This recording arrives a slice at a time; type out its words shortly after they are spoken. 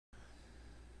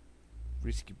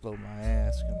risky blow my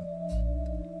ass.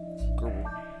 Gonna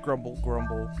grumble,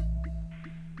 grumble.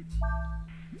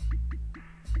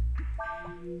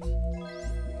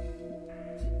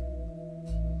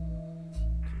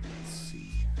 Let's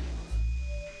see.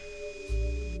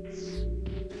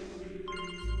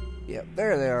 Yep,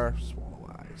 there they are.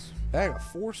 Swallow eyes. I got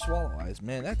 4 swallow eyes,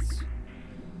 man. That's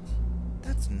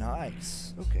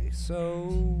nice. Okay, so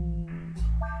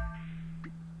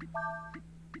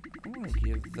I'm gonna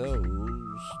give those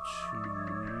to.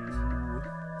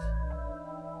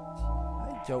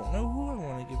 I don't know who I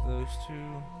want to give those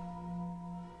to.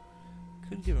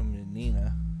 Could give them to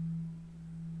Nina.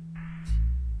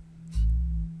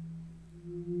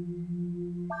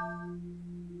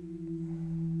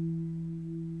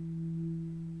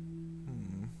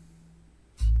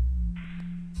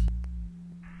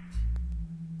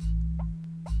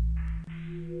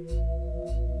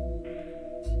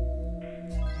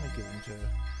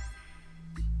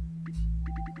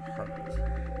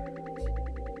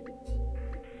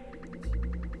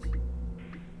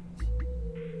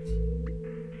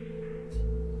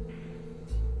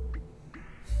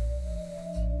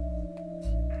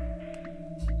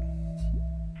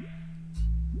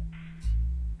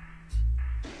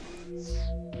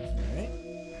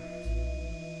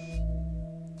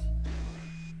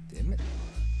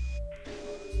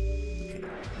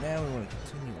 Now we want to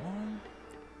continue on.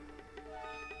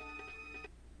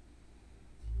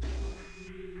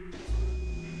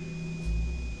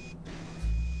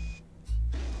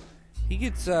 He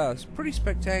gets pretty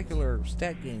spectacular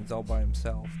stat gains all by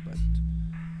himself, but it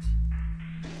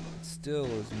still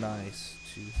is nice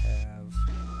to have.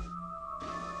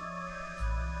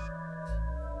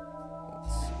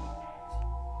 Let's see.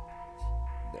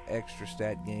 The extra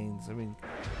stat gains. I mean,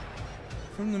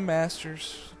 from the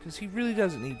masters, because he really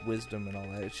doesn't need wisdom and all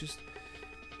that. It's just,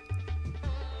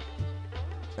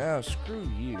 oh, screw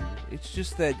you. It's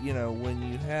just that, you know, when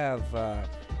you have a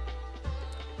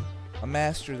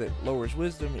master that lowers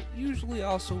wisdom, it usually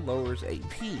also lowers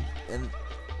AP, and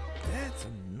that's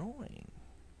annoying,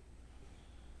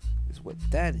 is what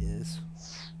that is.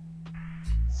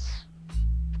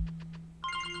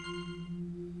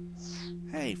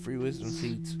 Hey, free wisdom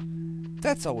seeds.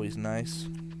 That's always nice.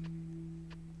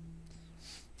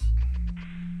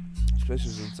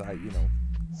 Especially since I, you know,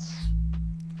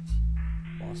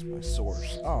 lost my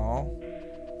source. Oh,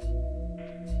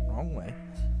 wrong way.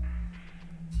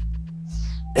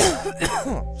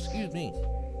 Excuse me.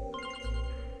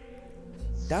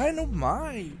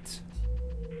 Dynamite.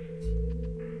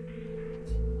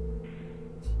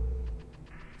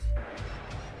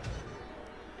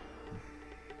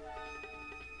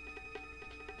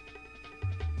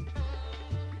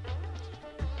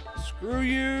 Screw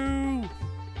you.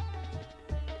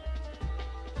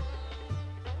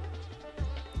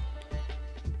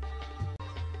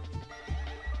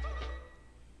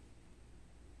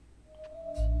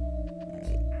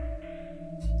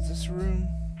 Room?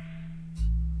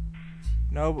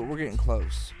 No, but we're getting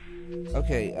close.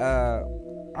 Okay,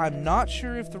 I'm not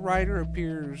sure if the rider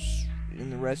appears in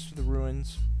the rest of the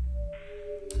ruins,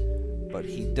 but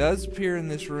he does appear in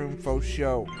this room for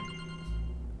show.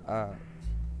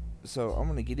 So I'm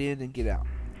gonna get in and get out.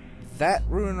 That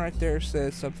ruin right there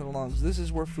says something along, this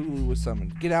is where Fulu was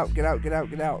summoned. Get out, get out, get out,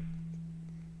 get out.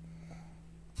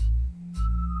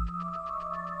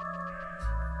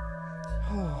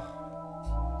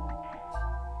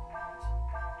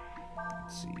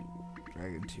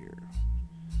 Dragon Tier.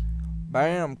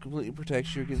 Bam! Completely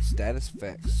protects you against status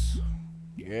effects.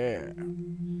 Yeah.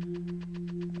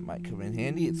 That might come in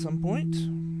handy at some point.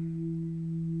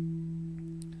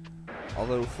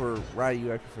 Although for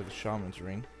Ryu, I prefer the Shaman's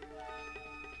Ring.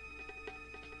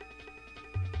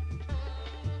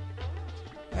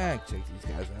 I can take these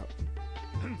guys out.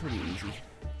 Pretty easy.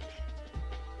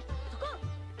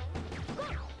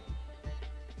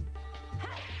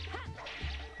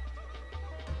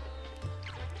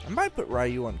 I might put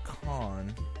Ryu on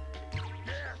Khan.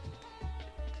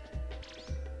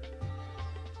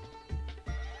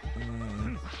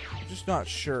 I'm just not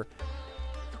sure.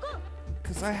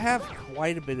 Because I have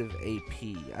quite a bit of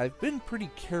AP. I've been pretty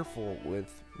careful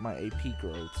with my AP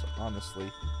growths, honestly.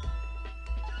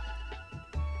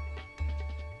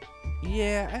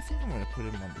 Yeah, I think I'm going to put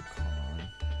him under Khan.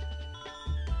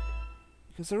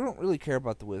 Because I don't really care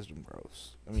about the wisdom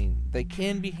growths. I mean, they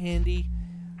can be handy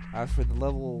for the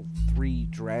level 3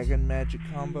 dragon magic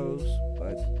combos,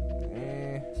 but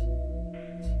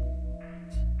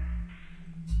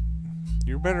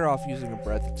you're better off using a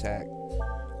breath attack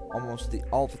almost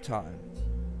all the time.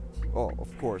 Well,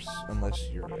 of course, unless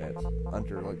you're at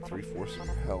under like 3/4 of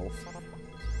your health.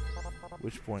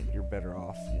 which point you're better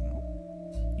off,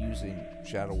 using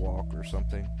Shadow Walk or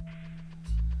something.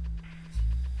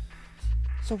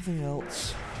 Something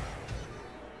else.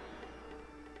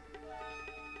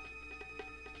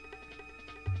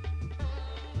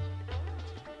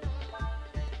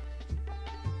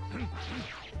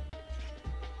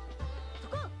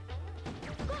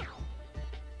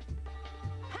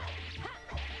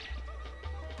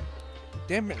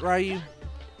 Damn it, Ryu.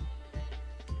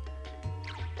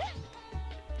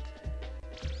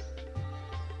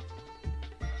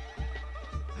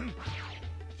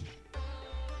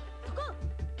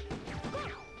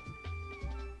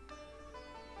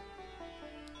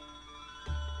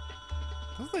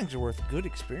 Those things are worth a good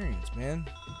experience, man.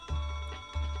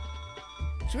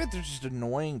 Too bad they're just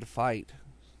annoying to fight.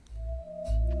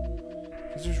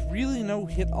 Because there's really no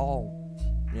hit-all,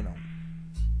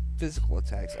 physical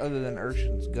attacks other than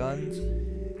Urshan's guns.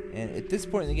 And at this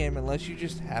point in the game, unless you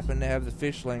just happen to have the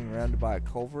fish laying around to buy a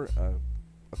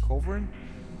culverin,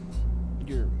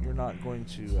 you're not going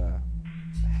to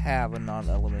have a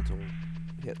non-elemental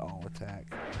hit-all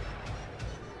attack.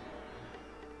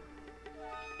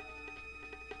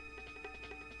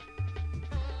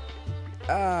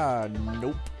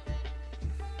 Nope.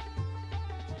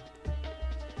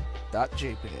 .jpg.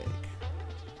 No.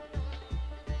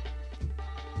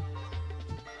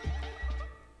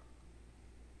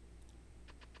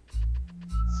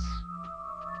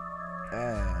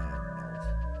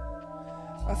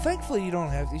 Thankfully, you don't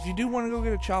have. If you do want to go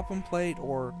get a chopping plate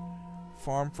or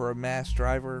farm for a mass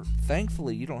driver,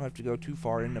 thankfully you don't have to go too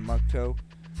far into Mukto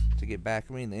to get back.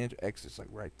 I mean, the exit's like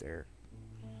right there,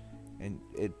 and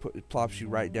it plops you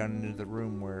right down into the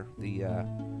room where the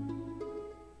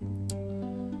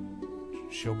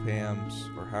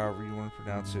Chopams, or however you want to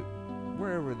pronounce it,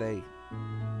 wherever they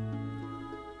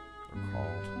are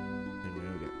called. Anyway,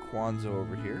 we got Kwanzaa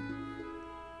over here.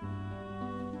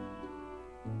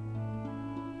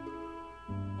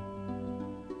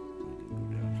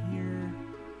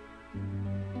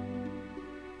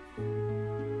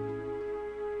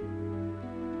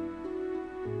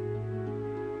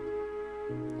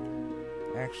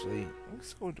 Actually,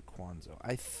 let's go to Kwanzaa.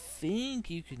 I think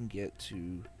you can get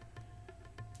to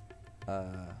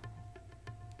so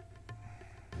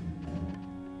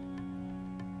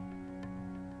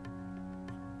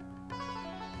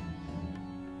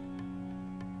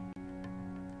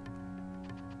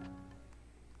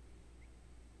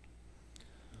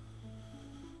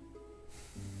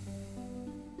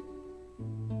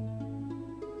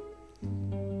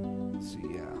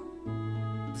yeah,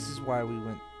 this is why we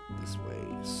went this way.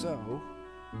 So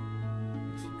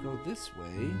if you go this way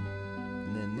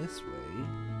and then this way,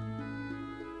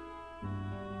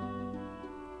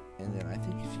 and then I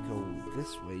think if you go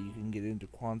this way you can get into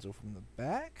Kwanzaa from the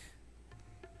back.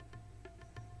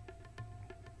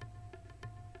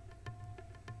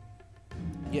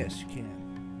 Yes, you can.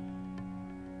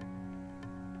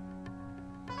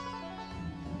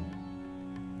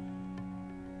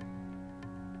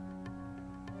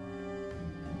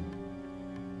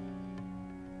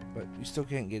 But you still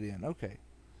can't get in. Okay.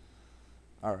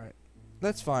 Alright.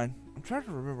 That's fine. I'm trying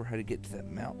to remember how to get to that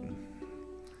mountain.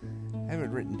 I have it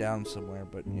written down somewhere,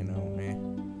 but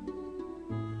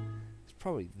it's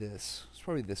probably this. It's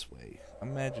probably this way.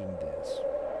 Imagine this.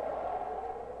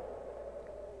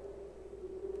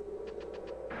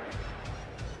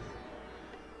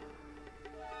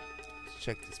 Let's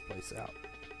check this place out.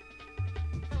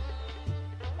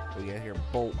 We got here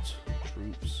bolt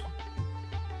troops.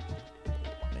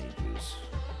 Mages.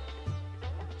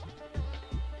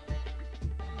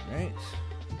 Alright.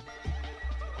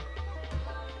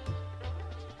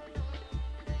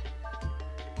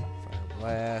 Fire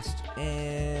blast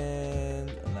and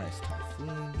a nice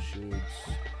typhoon should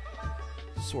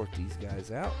sort these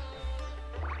guys out.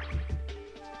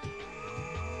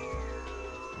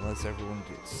 Unless everyone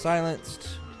gets silenced. That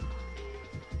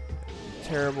would be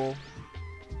terrible.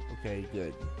 Okay,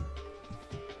 good.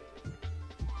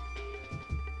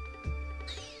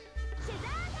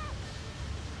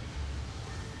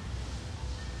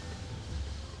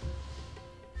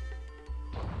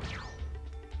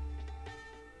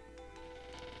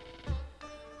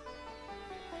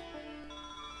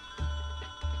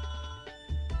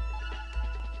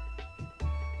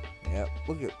 Yep,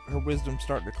 look at her wisdom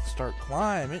starting to start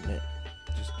climb, isn't it?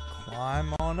 Just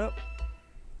climb on up.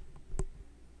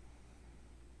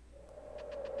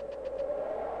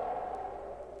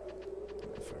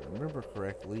 If I remember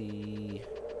correctly,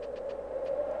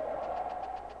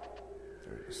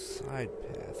 there's a side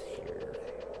path here.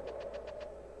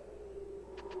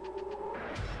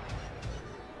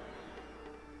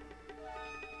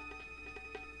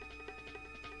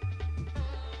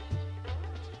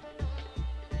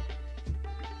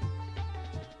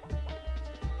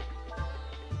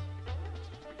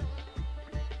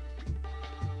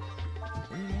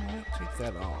 Take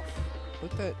that off.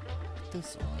 Put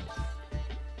this on.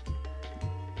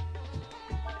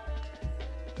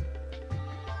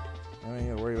 I ain't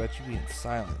gotta worry about you being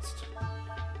silenced.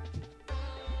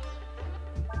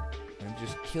 And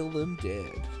just kill them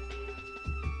dead.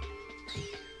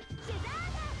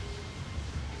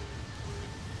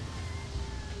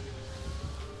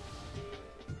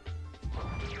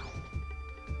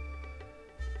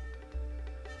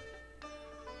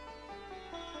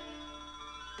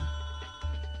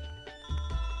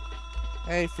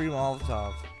 Hey, free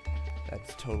Molotov.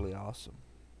 That's totally awesome.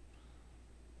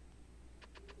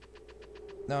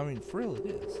 No, I mean, for real, it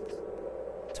is.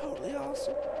 It's totally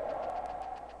awesome.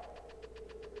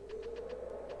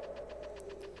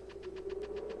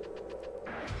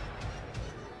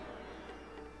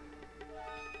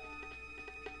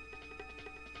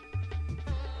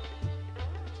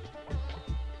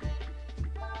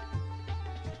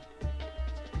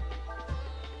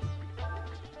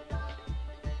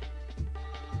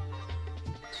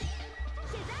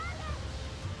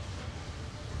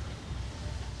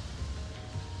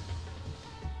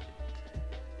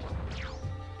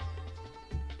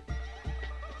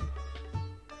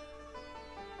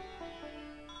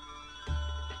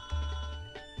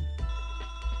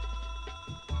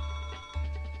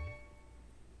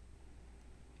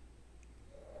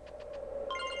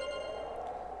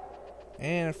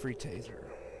 And a free taser.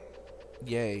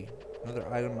 Yay. Another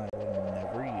item I will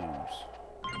never use.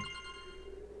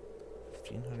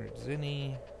 1500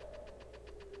 zenny.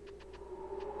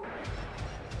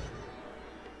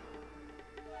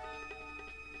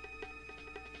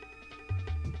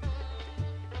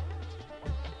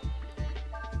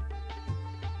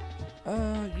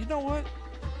 You know what?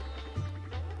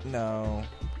 No.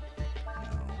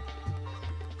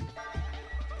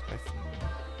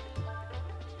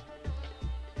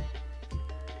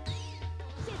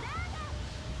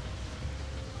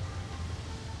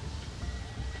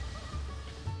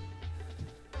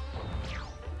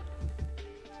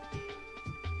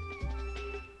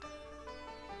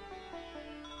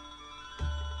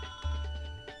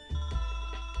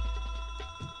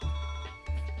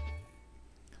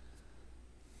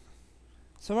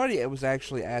 Somebody was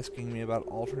actually asking me about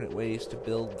alternate ways to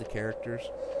build the characters,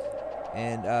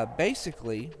 and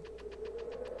basically,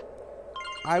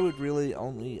 I would really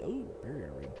only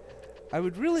I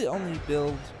would really only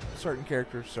build certain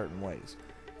characters certain ways.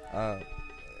 I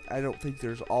don't think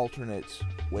there's alternate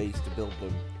ways to build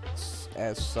them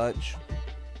as such.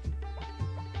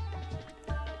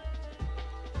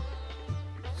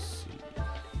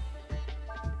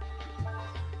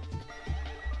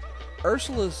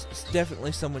 Ursula's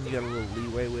definitely someone you got a little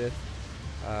leeway with.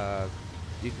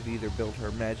 You could either build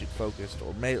her magic focused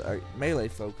or melee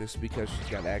focused because she's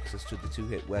got access to the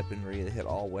 2-hit weaponry, the hit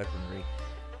all weaponry,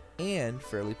 and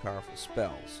fairly powerful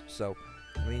spells. So,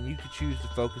 I mean, you could choose to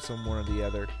focus on one or the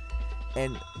other,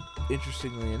 and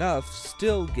interestingly enough,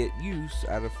 still get use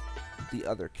out of the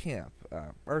other camp.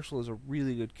 Ursula's a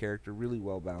really good character, really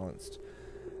well balanced.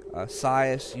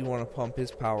 Sias, you want to pump his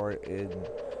power in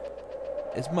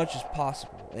as much as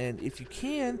possible, and if you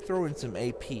can, throw in some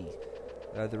AP.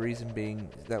 The reason being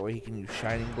that way he can use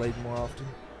Shining Blade more often.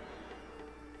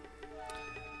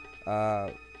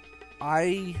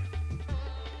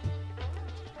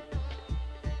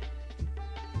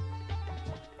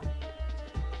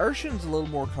 Urshan's a little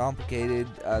more complicated.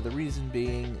 The reason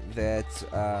being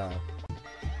that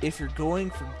if you're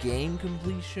going for game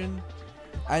completion,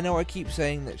 I know I keep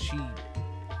saying that she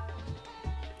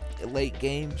late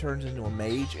game turns into a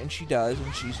mage, and she does,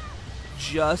 and she's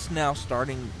just now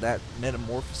starting that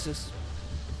metamorphosis,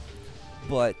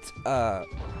 but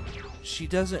she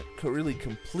doesn't really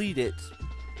complete it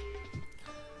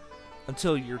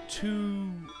until you'll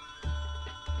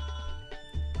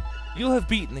have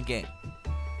beaten the game,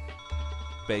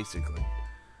 basically,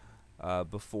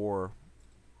 before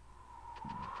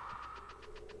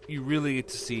you really get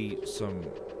to see some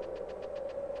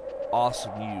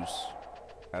awesome use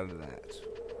out of that.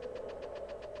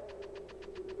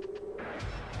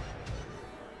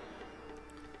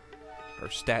 Or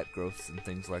stat growths and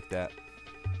things like that.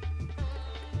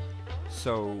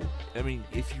 So, I mean,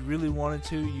 if you really wanted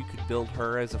to, you could build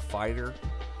her as a fighter.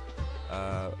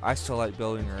 I still like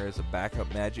building her as a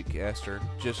backup magic caster,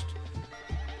 just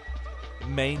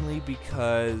mainly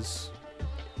because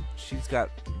she's got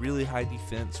really high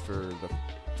defense for the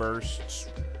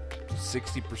first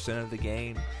 60% of the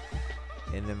game.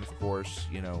 And then, of course,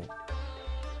 you know,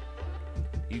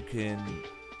 you can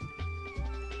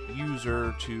use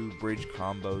her to bridge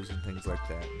combos and things like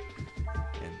that.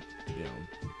 And, you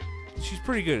know, she's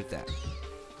pretty good at that.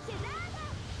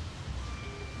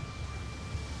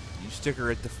 stick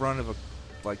her at the front of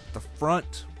the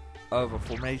front of a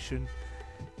formation,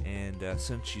 and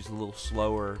since she's a little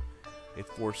slower, it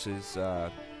forces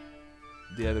the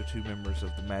other two members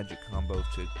of the magic combo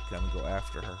to kind of go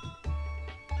after her.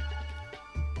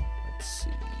 Let's see.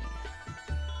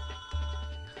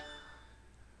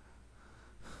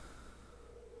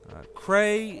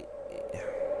 Cray,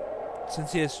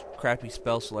 since he has crappy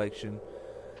spell selection,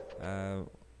 the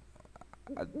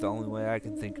only way I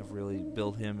can think of really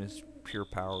build him is pure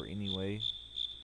power anyway.